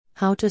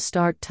How to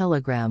start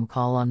Telegram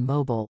call on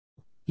mobile.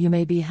 You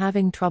may be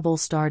having trouble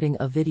starting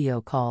a video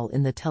call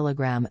in the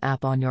Telegram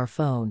app on your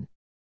phone.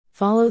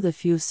 Follow the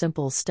few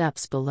simple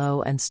steps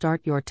below and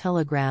start your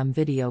Telegram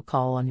video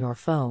call on your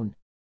phone.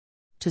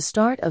 To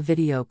start a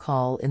video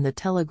call in the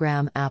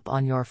Telegram app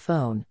on your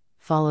phone,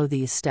 follow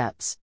these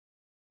steps.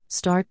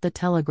 Start the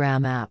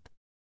Telegram app.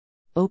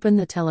 Open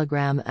the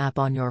Telegram app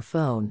on your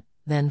phone,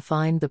 then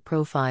find the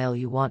profile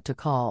you want to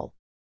call.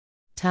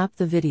 Tap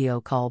the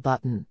video call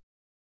button.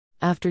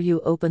 After you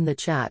open the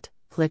chat,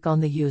 click on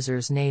the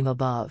user's name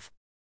above.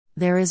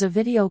 There is a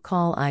video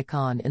call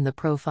icon in the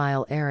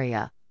profile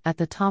area, at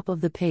the top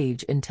of the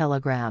page in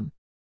Telegram.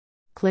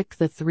 Click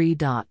the three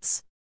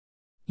dots.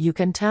 You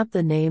can tap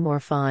the name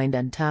or find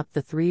and tap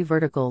the three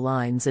vertical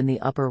lines in the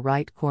upper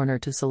right corner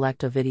to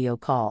select a video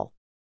call.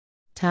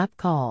 Tap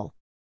call.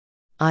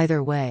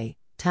 Either way,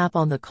 tap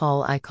on the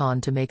call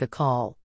icon to make a call.